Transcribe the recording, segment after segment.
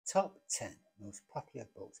Top 10 most popular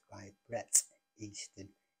books by Bret Easton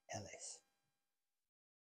Ellis.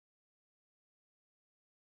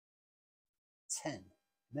 10.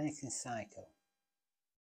 American Psycho.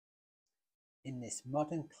 In this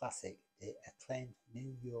modern classic, the acclaimed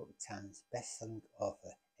New York Times best-selling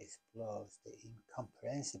author explores the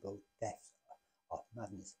incomprehensible depth of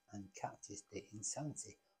madness and captures the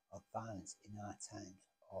insanity of violence in our times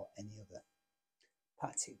or any other.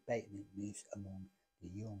 Patrick Bateman moves among the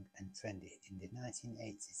young and trendy in the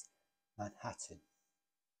 1980s Manhattan.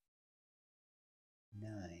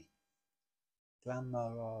 9.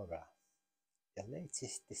 GLAMORAMA. The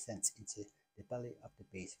latest descent into the belly of the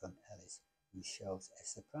beast from Ellis, who shows a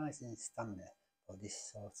surprising stamina for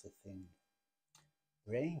this sort of thing.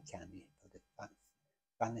 Brain candy for the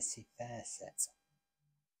Vanity Fair set.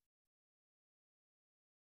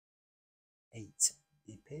 8.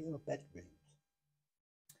 Imperial Bedrooms.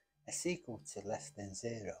 A sequel to Less Than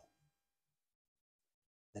Zero.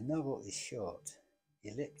 The novel is short,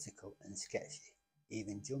 elliptical and sketchy,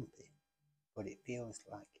 even jumpy, but it feels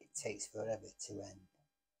like it takes forever to end.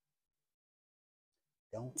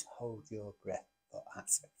 Don't hold your breath for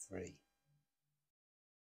Act 3.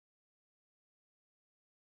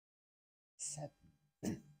 7.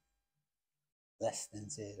 Less Than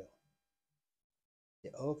Zero.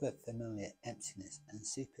 The over-familiar emptiness and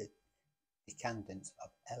super decadence of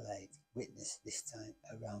LA witnessed this time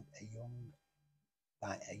around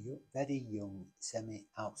by a very young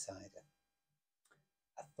semi-outsider.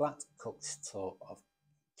 A flat cook's tour of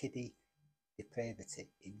kiddie depravity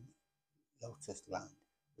in Lotus Land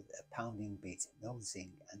with a pounding beat, no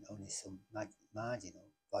zing, and only some marginal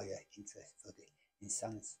voyeur interest for the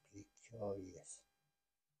insanely curious.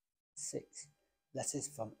 6. Letters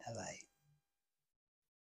from LA.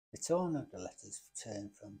 The tone of the letters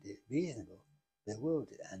turned from the reasonable,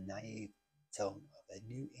 bewildered and naive tone of a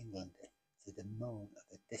New Englander to the moan of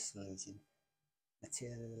a disillusioned,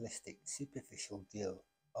 materialistic, superficial girl,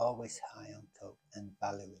 always high on coke and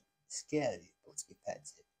valuing, scary but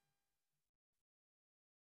effective.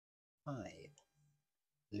 5.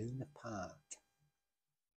 Lunar Park.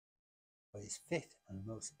 For his fifth and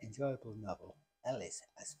most enjoyable novel, Ellis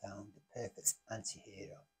has found the perfect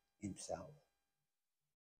anti-hero himself.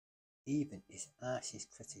 Even his harshest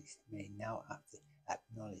critics may now have to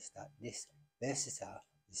acknowledge that this versatile,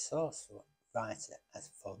 resourceful writer has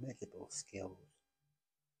formidable skills.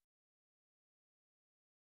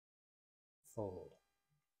 4.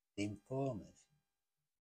 The Informers.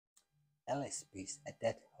 Ellis beats a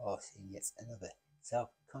dead horse in yet another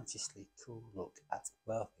self-consciously cool look at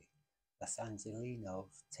wealthy Los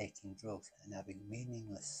Angelinos taking drugs and having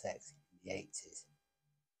meaningless sex in the 80s.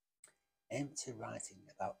 Empty writing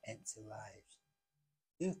about empty lives.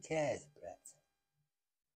 Who cares, Bret?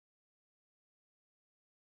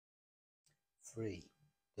 3.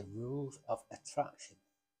 The Rules of Attraction.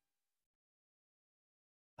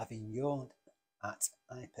 Having yawned at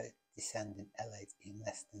hyper-descending LA in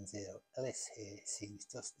Less Than Zero, Ellis here seems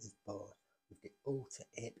just as bored with the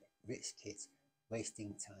ultra-hip rich kids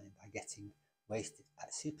wasting time by getting wasted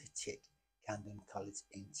at super chic Camden College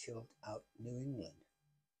in chilled-out New England.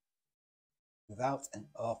 Without an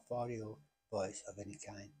authorial voice of any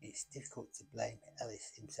kind, it's difficult to blame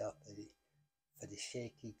Ellis himself for the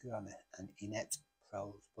shaky grammar and inept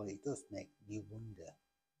prose, but it does make you wonder.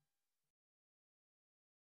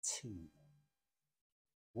 2.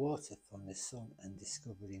 Water from the Sun and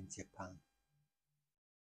Discovering Japan.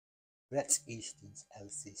 Bret Easton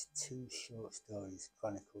Ellis' 2 short stories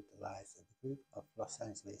chronicled the lives of a group of Los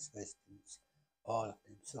Angeles residents, all of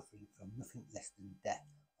them suffering from nothing less than death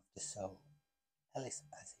of the soul. Ellis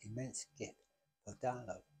has immense gift for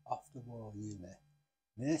dialogue, off-the-wall humour,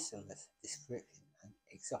 merciless description and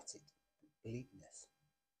exotic bleakness.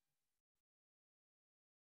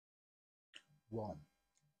 1.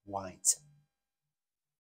 White.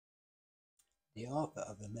 The author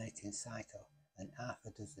of American Psycho and half a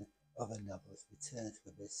dozen other novels returns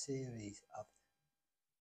with a series of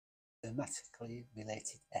thematically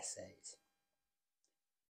related essays.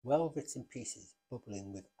 Well-written pieces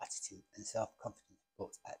bubbling with attitude and self-confidence,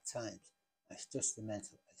 but at times as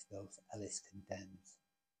judgmental as those Ellis condemns.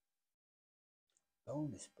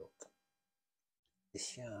 Bonus book. The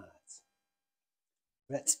Shards.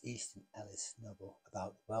 Bret Easton Ellis' novel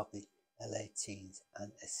about wealthy LA teens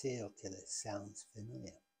and a serial killer sounds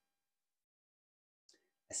familiar.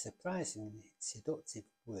 A surprisingly seductive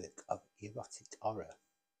work of erotic horror.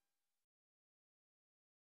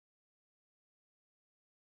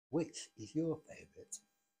 Which is your favourite?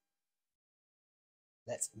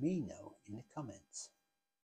 Let me know in the comments.